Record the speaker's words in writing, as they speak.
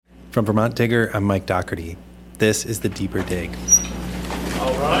From VTDigger, I'm Mike Doherty. This is the Deeper Dig.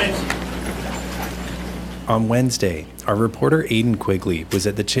 All right. On Wednesday, our reporter Aidan Quigley was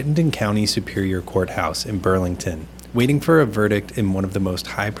at the Chittenden County Superior Courthouse in Burlington, waiting for a verdict in one of the most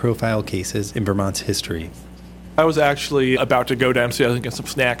high-profile cases in Vermont's history. I was actually about to go downstairs and get some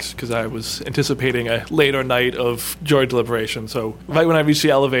snacks because I was anticipating a later night of jury deliberation. So right when I reached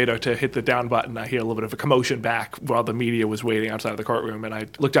the elevator to hit the down button, I hear a little bit of a commotion back while the media was waiting outside of the courtroom. And I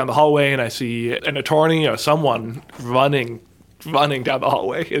look down the hallway and I see an attorney or someone running down the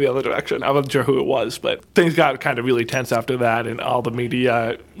hallway in the other direction. I wasn't sure who it was, but things got kind of really tense after that, and all the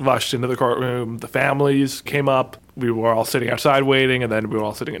media rushed into the courtroom. The families came up. We were all sitting outside waiting, and then we were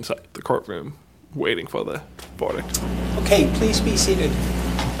all sitting inside the courtroom waiting for the verdict. Okay, please be seated.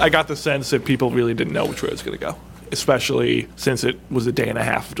 I got the sense that people really didn't know which way it was going to go, especially since it was a day and a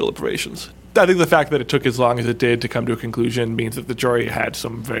half of deliberations. I think the fact that it took as long as it did to come to a conclusion means that the jury had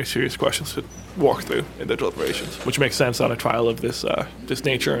some very serious questions to walk through in their deliberations, which makes sense on a trial of this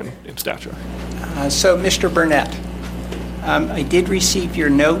nature and stature. So, Mr. Burnett, I did receive your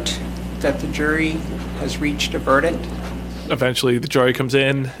note that the jury has reached a verdict. Eventually, the jury comes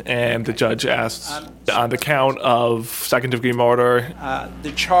in, and the judge asks, on the count of second-degree murder,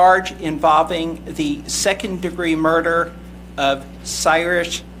 the charge involving the second-degree murder of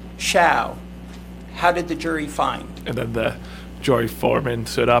Cyrus Shao, how did the jury find? And then the jury foreman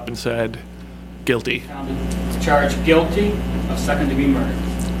stood up and said, guilty. Charged guilty of second-degree murder.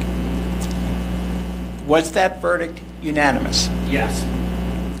 Was that verdict unanimous? Yes.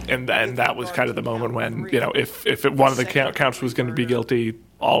 And then that was kind of the moment when, if one of the counts was going to be guilty,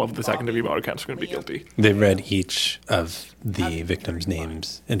 all of the second-degree murder counts were going to be guilty. They read each of the victims'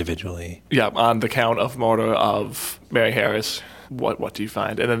 names individually. Yeah, on the count of murder of Mary Harris, what do you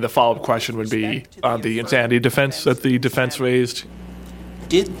find? And then the follow-up question would be on the insanity defense that the defense raised.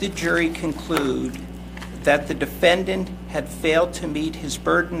 Did the jury conclude that the defendant had failed to meet his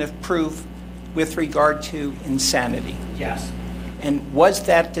burden of proof with regard to insanity? Yes. And was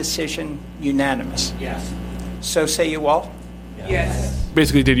that decision unanimous? Yes. So say you all? Yes.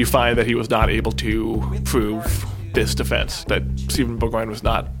 Basically, did you find that he was not able to prove this defense, that Steven Bourgoin was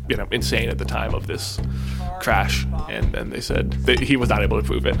not, insane at the time of this crash? And they said that he was not able to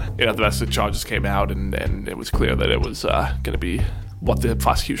prove it. The rest of the charges came out, and it was clear that it was going to be what the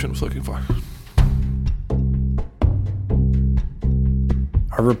prosecution was looking for.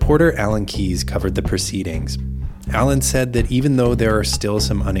 Our reporter Alan Keays covered the proceedings. Alan said that even though there are still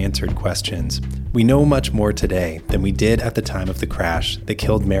some unanswered questions, we know much more today than we did at the time of the crash that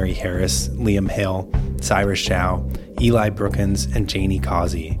killed Mary Harris, Liam Hale, Cyrus Shao, Eli Brookins, and Janie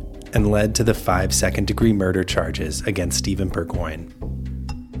Causey, and led to the 5 second-degree murder charges against Steven Bourgoin.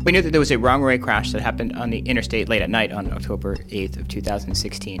 We knew that there was a wrong-way crash that happened on the interstate late at night on October 8th of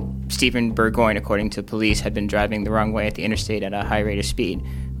 2016. Steven Bourgoin, according to police, had been driving the wrong way at the interstate at a high rate of speed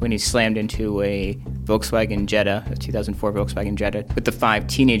when he slammed into a Volkswagen Jetta, a 2004 Volkswagen Jetta, with the 5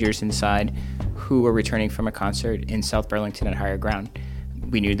 teenagers inside who were returning from a concert in South Burlington at higher ground.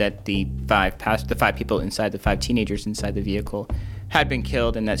 We knew that the 5 people inside, the 5 teenagers inside the vehicle, had been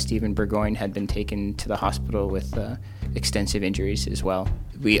killed, and that Steven Bourgoin had been taken to the hospital with extensive injuries as well.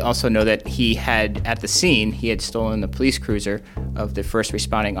 We also know that he had stolen the police cruiser of the first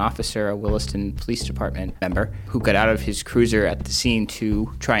responding officer, a Williston Police Department member, who got out of his cruiser at the scene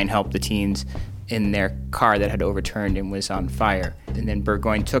to try and help the teens in their car that had overturned and was on fire. And then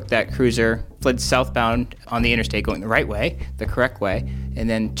Bourgoin took that cruiser, fled southbound on the interstate, going the right way, the correct way, and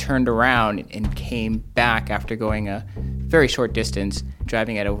then turned around and came back after going a very short distance,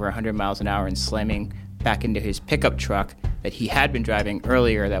 driving at over 100 miles an hour and slamming back into his pickup truck that he had been driving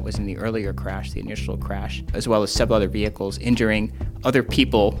earlier, that was in the earlier crash, the initial crash, as well as several other vehicles, injuring other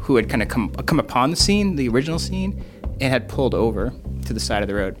people who had kind of come upon the scene, the original scene, and had pulled over to the side of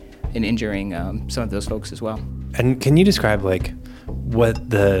the road, and injuring some of those folks as well. And can you describe what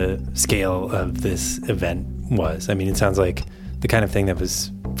the scale of this event was? I mean, it sounds like the kind of thing that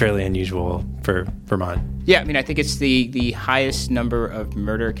was fairly unusual for Vermont. Yeah, I think it's the highest number of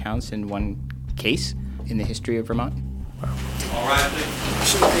murder counts in one case in the history of Vermont. Wow. All right,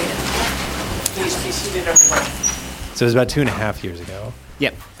 Please be seated, everyone. So it was about 2.5 years ago.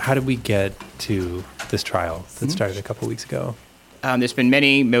 Yep. How did we get to this trial that started a couple weeks ago? There's been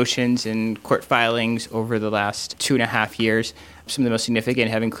many motions and court filings over the last 2.5 years. Some of the most significant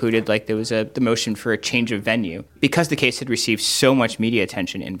have included, there was the motion for a change of venue. Because the case had received so much media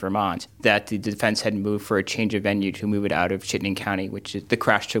attention in Vermont, that the defense had moved for a change of venue to move it out of Chittenden County, which the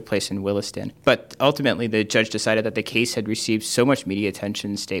crash took place in Williston. But ultimately, the judge decided that the case had received so much media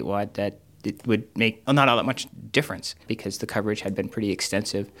attention statewide that it would make not all that much difference, because the coverage had been pretty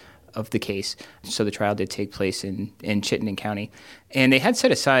extensive of the case. So the trial did take place in Chittenden County. And they had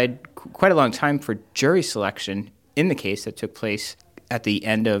set aside quite a long time for jury selection in the case that took place at the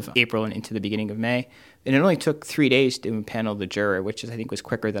end of April and into the beginning of May. And it only took 3 days to impanel the juror, which I think was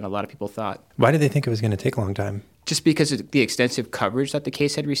quicker than a lot of people thought. Why did they think it was going to take a long time? Just because of the extensive coverage that the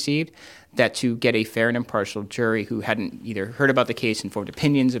case had received, that to get a fair and impartial jury who hadn't either heard about the case and formed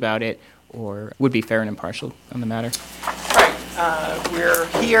opinions about it or would be fair and impartial on the matter. Right. We're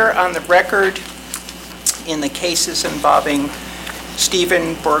here on the record in the cases involving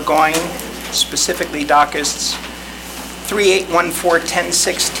Steven Bourgoin, specifically dockets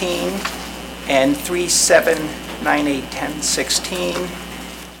 3814-1016 and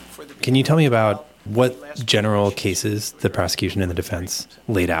 3798-1016. Can you tell me about what general cases the prosecution and the defense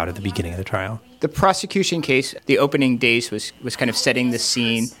laid out at the beginning of the trial? The prosecution case, the opening days was kind of setting the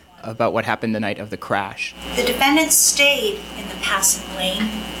scene about what happened the night of the crash. The defendant stayed in the passing lane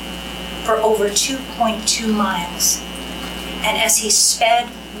for over 2.2 miles, and as he sped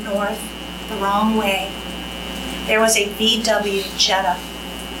north the wrong way, there was a VW Jetta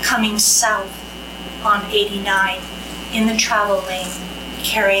coming south on 89 in the travel lane,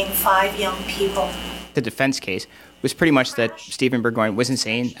 carrying 5 young people. The defense case was pretty much that Steven Bourgoin was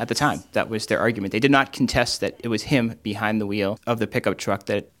insane at the time. That was their argument. They did not contest that it was him behind the wheel of the pickup truck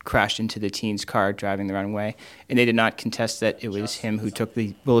that crashed into the teen's car driving the wrong way, and they did not contest that it was him who took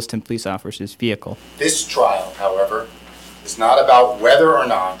the Williston police officer's vehicle. This trial, however, is not about whether or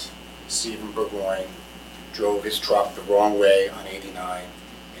not Steven Bourgoin drove his truck the wrong way on 89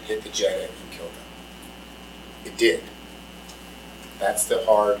 and hit the Jetta and killed him. It did. That's the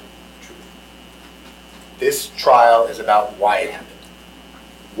hard truth. This trial is about why it happened.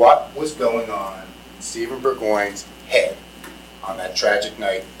 What was going on in Steven Bourgoin's head on that tragic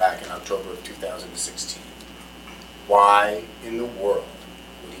night back in October of 2016? Why in the world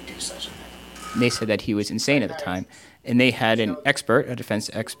would he do such a thing? They said that he was insane at the time, and they had an expert, a defense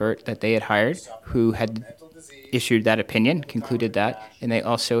expert that they had hired who had issued that opinion, concluded that, and they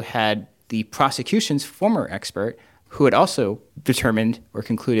also had the prosecution's former expert who had also determined or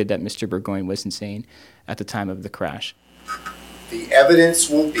concluded that Mr. Bourgoin was insane at the time of the crash. The evidence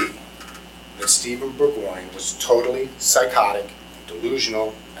will be that Steven Bourgoin was totally psychotic and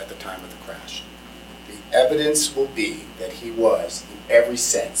delusional at the time of the crash. The evidence will be that he was, in every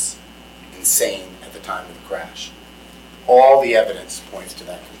sense, insane at the time of the crash. All the evidence points to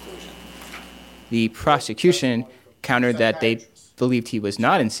that conclusion. The prosecution countered that they believed he was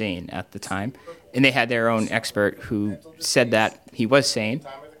not insane at the time, and they had their own expert who said that he was sane,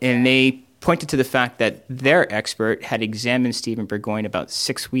 and they pointed to the fact that their expert had examined Steven Bourgoin about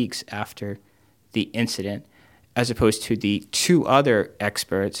 6 weeks after the incident, as opposed to the 2 other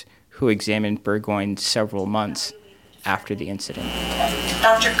experts who examined Bourgoin several months after the incident.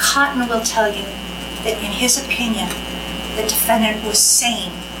 Dr. Cotton will tell you that in his opinion, the defendant was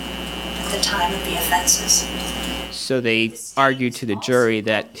sane at the time of the offenses. So they argued to the jury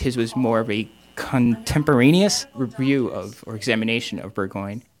that his was more of a contemporaneous review of or examination of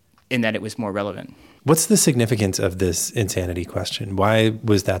Bourgoin, in that it was more relevant. What's the significance of this insanity question? Why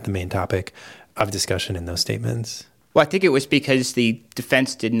was that the main topic of discussion in those statements? Well, I think it was because the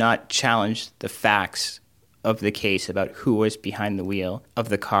defense did not challenge the facts of the case about who was behind the wheel of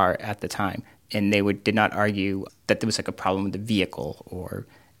the car at the time. And they did not argue that there was like a problem with the vehicle or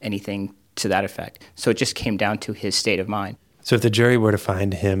anything to that effect. So it just came down to his state of mind. So if the jury were to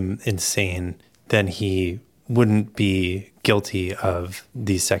find him insane, then he wouldn't be guilty of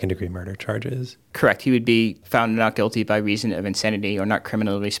these second-degree murder charges? Correct. He would be found not guilty by reason of insanity or not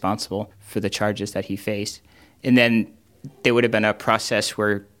criminally responsible for the charges that he faced. And then there would have been a process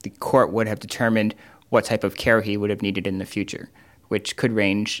where the court would have determined what type of care he would have needed in the future, which could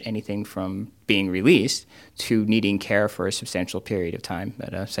range anything from being released to needing care for a substantial period of time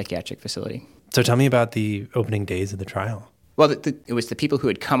at a psychiatric facility. So tell me about the opening days of the trial. Well, it was the people who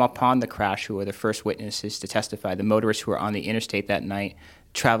had come upon the crash who were the first witnesses to testify, the motorists who were on the interstate that night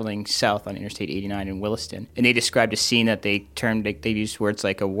traveling south on Interstate 89 in Williston. And they described a scene that they used words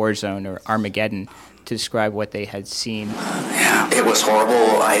like a war zone or Armageddon to describe what they had seen. Yeah, it was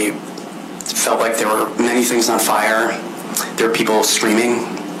horrible. I felt like there were many things on fire. There were people screaming.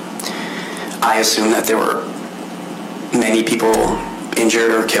 I assumed that there were many people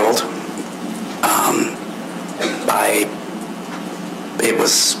injured or killed.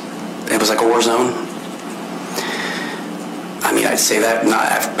 It was like a war zone. I mean, I'd say that.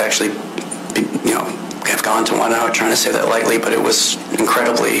 I've actually, have gone to one. I'm not trying to say that lightly, but it was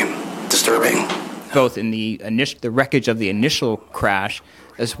incredibly disturbing. Both in the wreckage of the initial crash,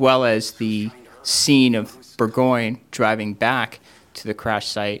 as well as the scene of Bourgoin driving back to the crash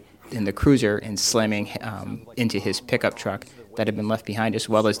site in the cruiser and slamming into his pickup truck that had been left behind, as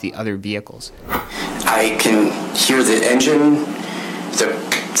well as the other vehicles. I can hear the engine, the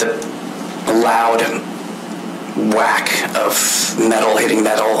loud whack of metal hitting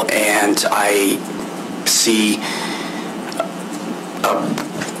metal, and I see a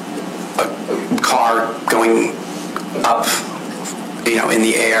car going up, in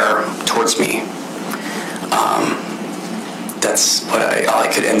the air towards me. That's what all I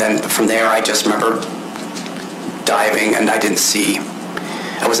could, and then from there I just remember diving, and I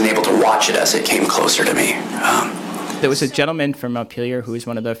wasn't able to watch it as it came closer to me. There was a gentleman from Montpelier who was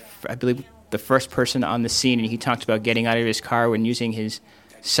one of I believe, the first person on the scene, and he talked about getting out of his car when using his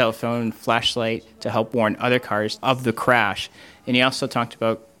cell phone flashlight to help warn other cars of the crash. And he also talked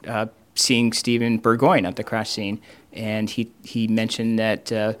about seeing Steven Bourgoin at the crash scene, and he mentioned that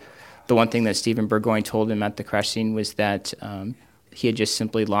the one thing that Steven Bourgoin told him at the crash scene was that he had just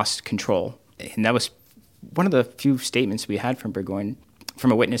simply lost control. And that was one of the few statements we had from Bourgoin,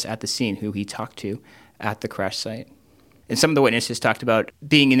 from a witness at the scene who he talked to at the crash site. And some of the witnesses talked about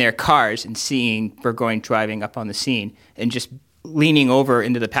being in their cars and seeing Bourgoin driving up on the scene and just leaning over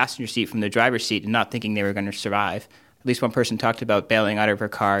into the passenger seat from the driver's seat and not thinking they were going to survive. At least one person talked about bailing out of her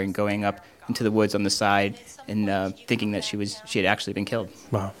car and going up into the woods on the side and thinking that she had actually been killed.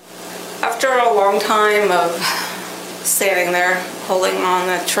 Wow. After a long time of standing there holding on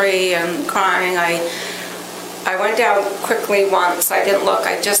the tree and crying, I went down quickly once. I didn't look.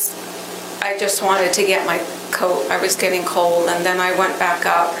 I just wanted to get my coat. I was getting cold, and then I went back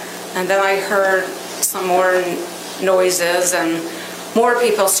up, and then I heard some more noises and more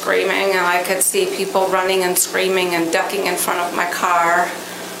people screaming, and I could see people running and screaming and ducking in front of my car.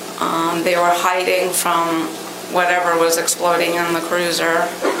 They were hiding from whatever was exploding in the cruiser.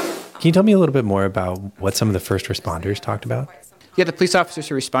 Can you tell me a little bit more about what some of the first responders talked about? Yeah, the police officers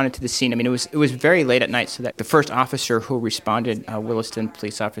who responded to the scene, it was very late at night, so that the first officer who responded, Williston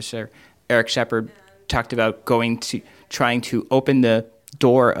police officer Eric Shepard, talked about trying to open the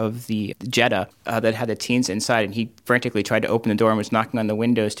door of the Jetta that had the teens inside, and he frantically tried to open the door and was knocking on the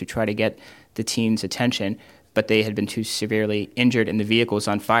windows to try to get the teens' attention, but they had been too severely injured and the vehicle was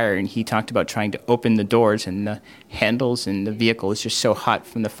on fire, and he talked about trying to open the doors, and the handles in the vehicle was just so hot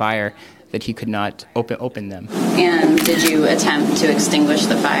from the fire that he could not open them. And did you attempt to extinguish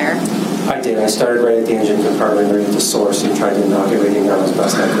the fire? I did. I started right at the engine compartment, right at the source, and tried to knock everything down as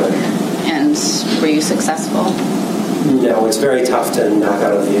best I could. And were you successful? No, it's very tough to knock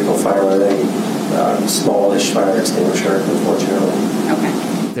out a vehicle fire with a smallish fire extinguisher, unfortunately.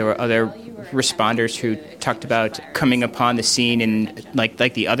 Okay. There were other responders who talked about coming upon the scene, and like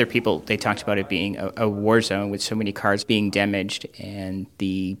the other people, they talked about it being a war zone with so many cars being damaged and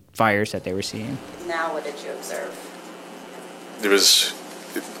the fires that they were seeing. Now what did you observe? There was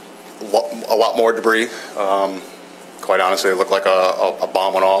a lot more debris. Quite honestly, it looked like a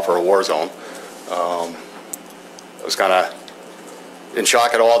bomb went off or a war zone. I was kind of in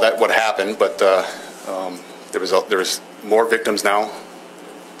shock at all that what happened, but there was more victims now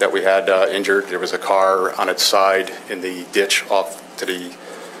that we had injured. There was a car on its side in the ditch off to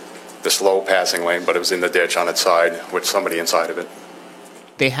the slow passing lane, but it was in the ditch on its side with somebody inside of it.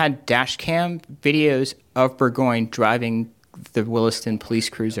 They had dash cam videos of Bourgoin driving the Williston police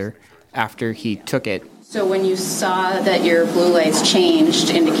cruiser after he took it. So when you saw that your blue lights changed,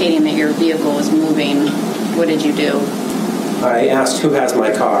 indicating that your vehicle was moving, what did you do? I asked who has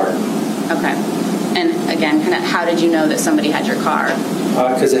my car. Okay. And again, kind of, how did you know that somebody had your car?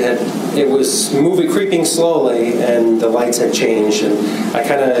 Because it was creeping slowly, and the lights had changed, and I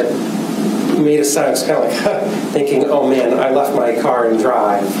kind of made a sound. I was kind of like thinking, "Oh man, I left my car and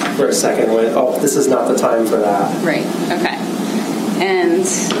drive for a second." Went, "Oh, this is not the time for that." Right. Okay. And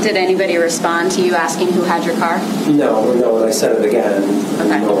did anybody respond to you asking who had your car? No. And I said it again.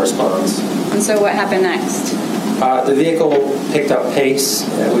 Okay. No response. And so what happened next? The vehicle picked up pace,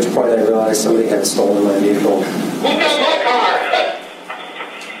 at which point I realized somebody had stolen my vehicle. Who has my car?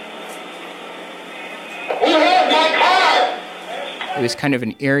 Who has my car? It was kind of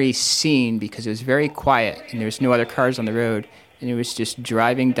an eerie scene because it was very quiet and there was no other cars on the road, and it was just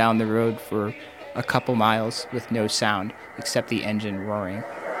driving down the road for a couple miles with no sound except the engine roaring.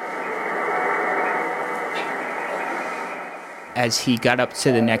 As he got up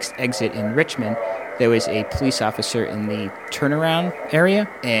to the next exit in Richmond, there was a police officer in the turnaround area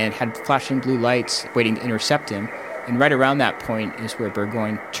and had flashing blue lights waiting to intercept him. And right around that point is where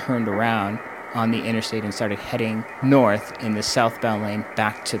Bourgoin turned around on the interstate and started heading north in the southbound lane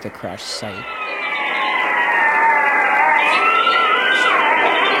back to the crash site.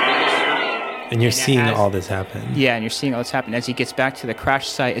 And you're seeing all this happen. Yeah, and you're seeing all this happen. As he gets back to the crash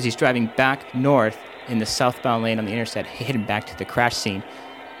site, as he's driving back north in the southbound lane on the interstate, heading back to the crash scene,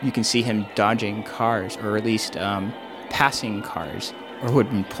 you can see him dodging cars, or at least passing cars, or who had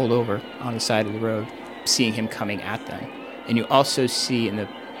been pulled over on the side of the road, seeing him coming at them. And you also see,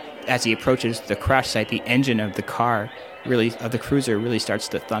 as he approaches the crash site, the engine of the cruiser really starts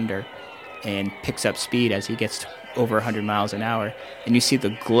to thunder and picks up speed as he gets to over 100 miles an hour. And you see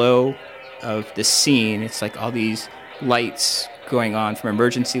the glow of the scene. It's like all these lights going on, from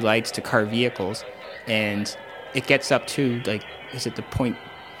emergency lights to car vehicles, and it gets up to, like, is it the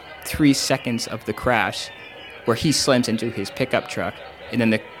 0.3 seconds of the crash where he slams into his pickup truck, and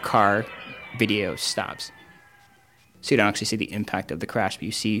then the car video stops. So you don't actually see the impact of the crash, but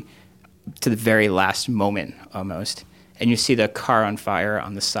you see to the very last moment almost. And you see the car on fire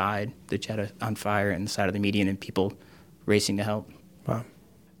on the side, the Jetta on fire on the side of the median, and people racing to help. Wow.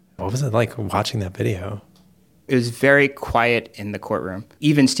 What was it like watching that video? It was very quiet in the courtroom.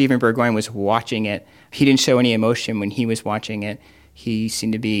 Even Steven Bourgoin was watching it. He didn't show any emotion when he was watching it. He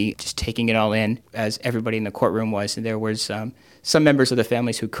seemed to be just taking it all in, as everybody in the courtroom was. And there was some members of the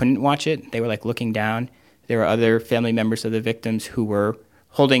families who couldn't watch it. They were like looking down. There were other family members of the victims who were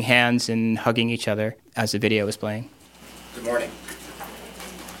holding hands and hugging each other as the video was playing. Good morning.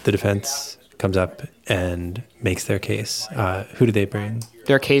 The defense comes up and makes their case. Who do they bring?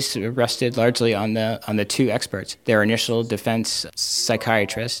 Their case rested largely on the two experts. Their initial defense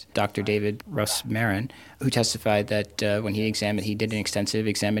psychiatrist, Dr. David Russ-Marin, who testified that when he did an extensive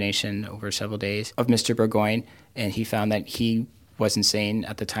examination over several days of Mr. Bourgoin, and he found that he was insane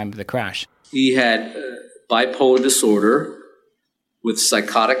at the time of the crash. He had bipolar disorder with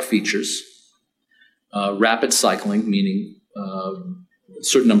psychotic features, rapid cycling, meaning a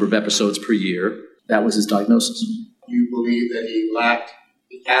certain number of episodes per year. That was his diagnosis. You believe that he lacked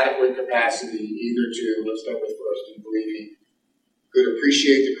the adequate capacity either to, let's start with first, you believe he could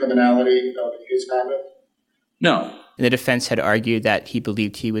appreciate the criminality of his conduct? No. The defense had argued that he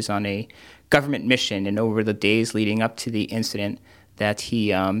believed he was on a government mission, and over the days leading up to the incident, that he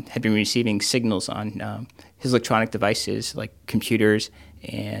had been receiving signals on his electronic devices like computers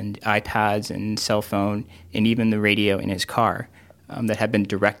and iPads and cell phone and even the radio in his car that had been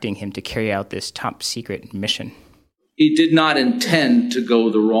directing him to carry out this top secret mission. He did not intend to go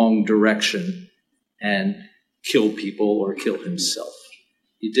the wrong direction and kill people or kill himself.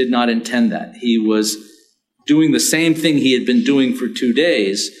 He did not intend that. He was doing the same thing he had been doing for 2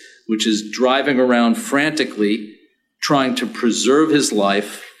 days, which is driving around frantically, trying to preserve his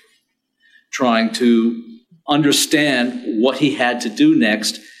life, trying to understand what he had to do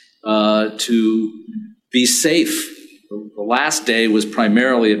next to be safe. The last day was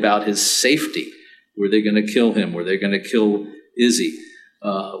primarily about his safety. Were they going to kill him? Were they going to kill Izzy?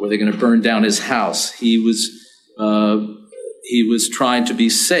 Were they going to burn down his house? He was trying to be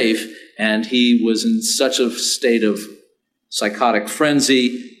safe, and he was in such a state of psychotic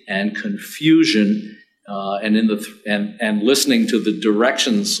frenzy and confusion, and listening to the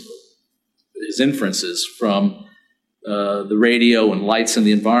directions, his inferences from the radio and lights in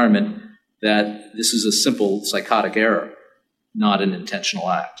the environment, that this is a simple psychotic error, not an intentional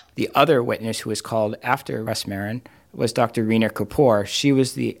act. The other witness who was called after Russ-Marin was Dr. Reena Kapoor. She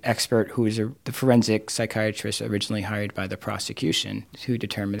was the expert who was the forensic psychiatrist originally hired by the prosecution, who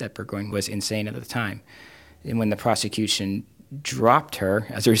determined that Bourgoin was insane at the time. And when the prosecution dropped her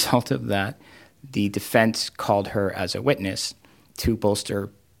as a result of that, the defense called her as a witness to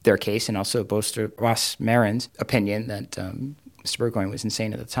bolster their case and also bolster Russ-Marin's opinion that Mr. Bourgoin was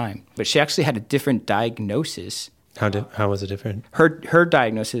insane at the time. But she actually had a different diagnosis. How was it different? Her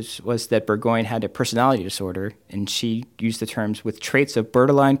diagnosis was that Bourgoin had a personality disorder, and she used the terms with traits of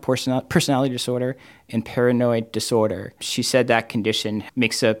borderline personality disorder and paranoid disorder. She said that condition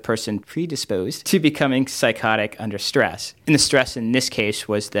makes a person predisposed to becoming psychotic under stress. And the stress in this case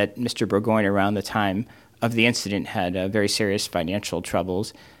was that Mr. Bourgoin, around the time of the incident, had very serious financial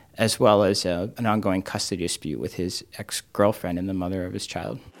troubles, as well as an ongoing custody dispute with his ex-girlfriend and the mother of his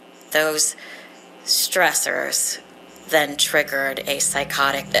child. Those stressors then triggered a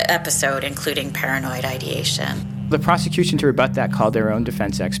psychotic episode, including paranoid ideation. The prosecution, to rebut that, called their own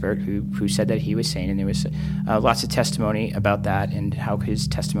defense expert who said that he was sane, and there was lots of testimony about that and how his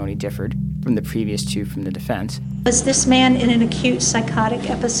testimony differed from the previous two from the defense. Was this man in an acute psychotic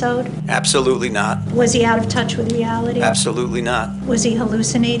episode? Absolutely not. Was he out of touch with reality? Absolutely not. Was he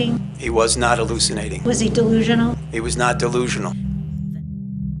hallucinating? He was not hallucinating. Was he delusional? He was not delusional.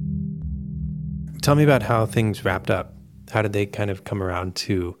 Tell me about how things wrapped up How did they kind of come around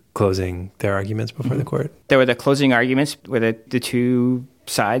to closing their arguments before the court? There were the closing arguments where the two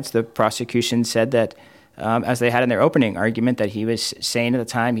sides, the prosecution said that, as they had in their opening argument, that he was sane at the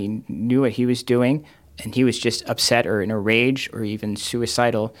time, he knew what he was doing, and he was just upset or in a rage or even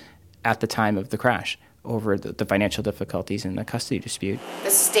suicidal at the time of the crash over the financial difficulties in the custody dispute. The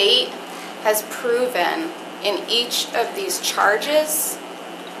state has proven in each of these charges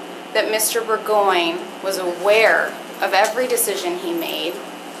that Mr. Bourgoin was aware of every decision he made,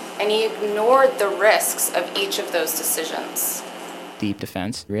 and he ignored the risks of each of those decisions. The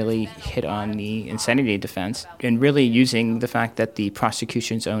defense really hit on the insanity defense and really using the fact that the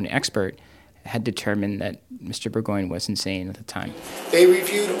prosecution's own expert had determined that Mr. Bourgoin was insane at the time. They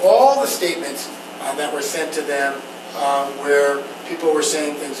reviewed all the statements that were sent to them where people were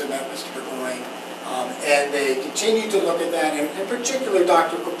saying things about Mr. Bourgoin, and they continued to look at that, and in particular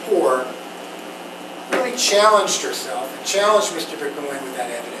Dr. Kapoor really challenged herself and challenged Mr. Bourgoin with that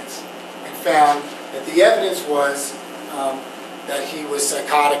evidence and found that the evidence was that he was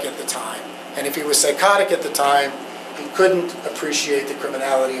psychotic at the time. And if he was psychotic at the time, he couldn't appreciate the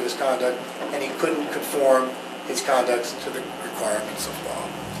criminality of his conduct, and he couldn't conform his conduct to the requirements of law.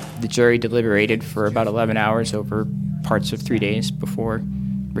 The jury deliberated for about 11 hours over parts of 3 days before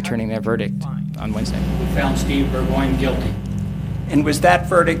returning their verdict on Wednesday. We found Steve Bourgoin guilty. And was that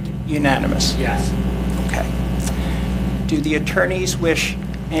verdict unanimous? Yes. Okay. Do the attorneys wish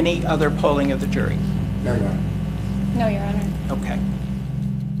any other polling of the jury? No, Your Honor. No, Your Honor. Okay.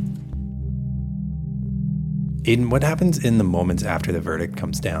 Aidan, what happens in the moments after the verdict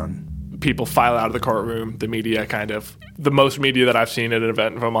comes down? People file out of the courtroom, the media the most media that I've seen at an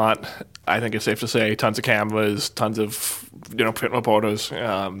event in Vermont, I think it's safe to say, tons of cameras, tons of print reporters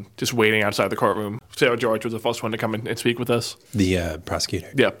just waiting outside the courtroom. Sarah George was the first one to come and speak with us. The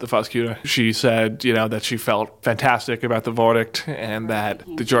prosecutor. Yep, the prosecutor. She said, that she felt fantastic about the verdict and that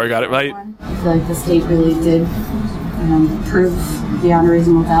the jury got it right. I feel like the state really did prove beyond a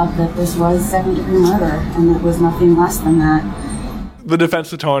reasonable doubt that this was second-degree murder, and it was nothing less than that. The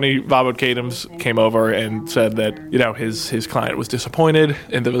defense attorney, Robert Cadams, came over and said that, his client was disappointed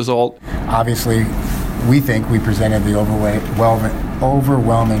in the result. Obviously, we think we presented the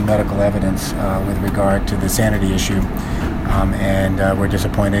overwhelming medical evidence with regard to the sanity issue, and we're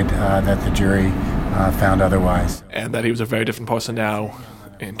disappointed that the jury found otherwise. And that he was a very different person now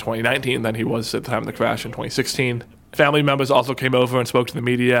in 2019 than he was at the time of the crash in 2016. Family members also came over and spoke to the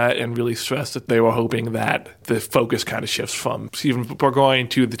media and really stressed that they were hoping that the focus kind of shifts from Steven Bourgoin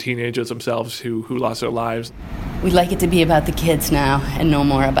to the teenagers themselves who lost their lives. We'd like it to be about the kids now and no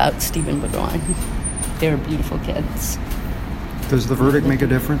more about Steven Bourgoin. They were beautiful kids. Does the verdict make a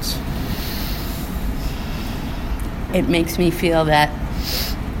difference? It makes me feel that,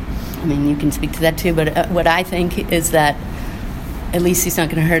 you can speak to that too, but what I think is that at least he's not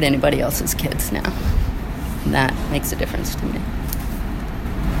going to hurt anybody else's kids now. And that makes a difference to me.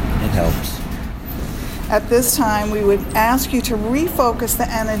 It helps. At this time, we would ask you to refocus the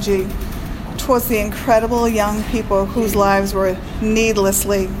energy towards the incredible young people whose lives were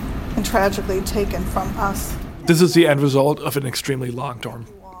needlessly and tragically taken from us. This is the end result of an extremely long-term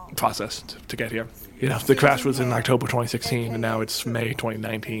process to get here. The crash was in October 2016, and now it's May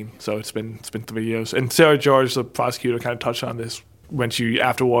 2019, so it's been 3 years. And Sarah George, the prosecutor, kind of touched on this when she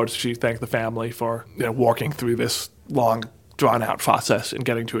thanked the family for walking through this long, drawn-out process and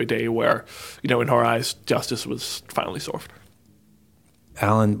getting to a day where, in her eyes, justice was finally served.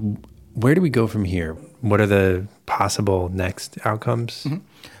 Alan, where do we go from here? What are the possible next outcomes? Mm-hmm.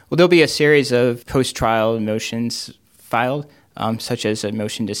 Well, there'll be a series of post-trial motions filed, such as a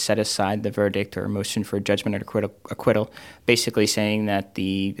motion to set aside the verdict or a motion for judgment or acquittal, basically saying that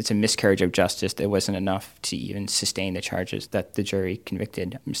it's a miscarriage of justice. There wasn't enough to even sustain the charges that the jury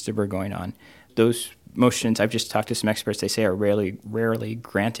convicted Mr. Bourgoin on. Those motions, I've just talked to some experts, they say are rarely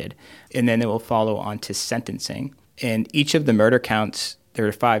granted. And then they will follow on to sentencing. And each of the murder counts, there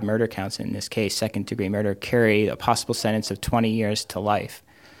are 5 murder counts in this case, second-degree murder, carry a possible sentence of 20 years to life.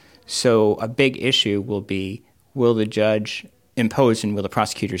 So a big issue will be, will the judge impose and will the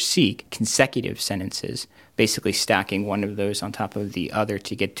prosecutor seek consecutive sentences, basically stacking one of those on top of the other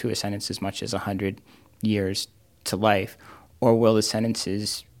to get to a sentence as much as 100 years to life? Or will the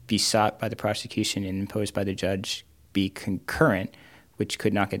sentences be sought by the prosecution and imposed by the judge be concurrent, which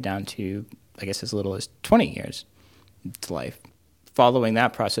could knock it down to, as little as 20 years to life? Following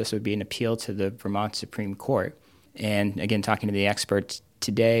that process would be an appeal to the Vermont Supreme Court. And again, talking to the experts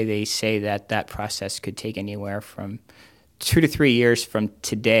today, they say that process could take anywhere from 2 to 3 years from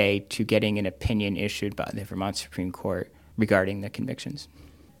today to getting an opinion issued by the Vermont Supreme Court regarding the convictions.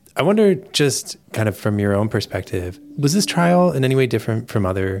 I wonder, just kind of from your own perspective, was this trial in any way different from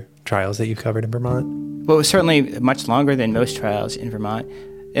other trials that you've covered in Vermont? Well, it was certainly much longer than most trials in Vermont.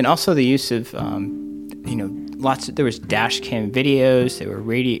 And also the use of, there was dash cam videos, there were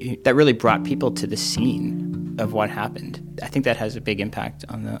that really brought people to the scene of what happened. I think that has a big impact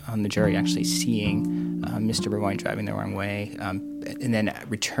on the jury actually seeing Mr. Bourgoin driving the wrong way, and then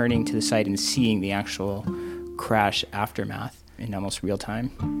returning to the site and seeing the actual crash aftermath in almost real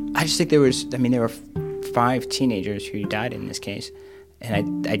time. I just think there were 5 teenagers who died in this case,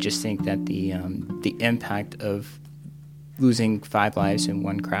 and I just think that the impact of losing 5 lives in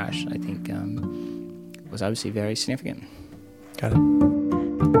one crash, I think, was obviously very significant. Got it.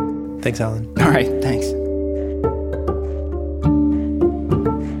 Thanks, Alan. All right, thanks.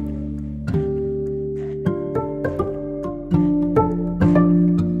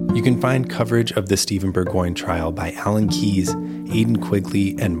 You can find coverage of the Steven Bourgoin trial by Alan Keays, Aidan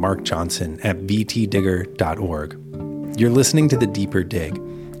Quigley, and Mark Johnson at VTDigger.org. You're listening to The Deeper Dig.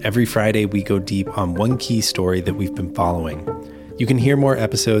 Every Friday, we go deep on one key story that we've been following. You can hear more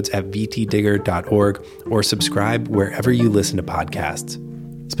episodes at VTDigger.org or subscribe wherever you listen to podcasts.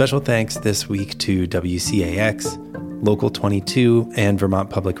 Special thanks this week to WCAX, Local 22, and Vermont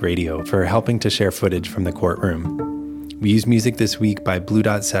Public Radio for helping to share footage from the courtroom. We use music this week by Blue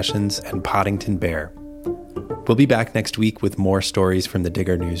Dot Sessions and Poddington Bear. We'll be back next week with more stories from the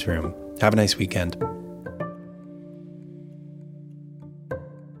Digger newsroom. Have a nice weekend.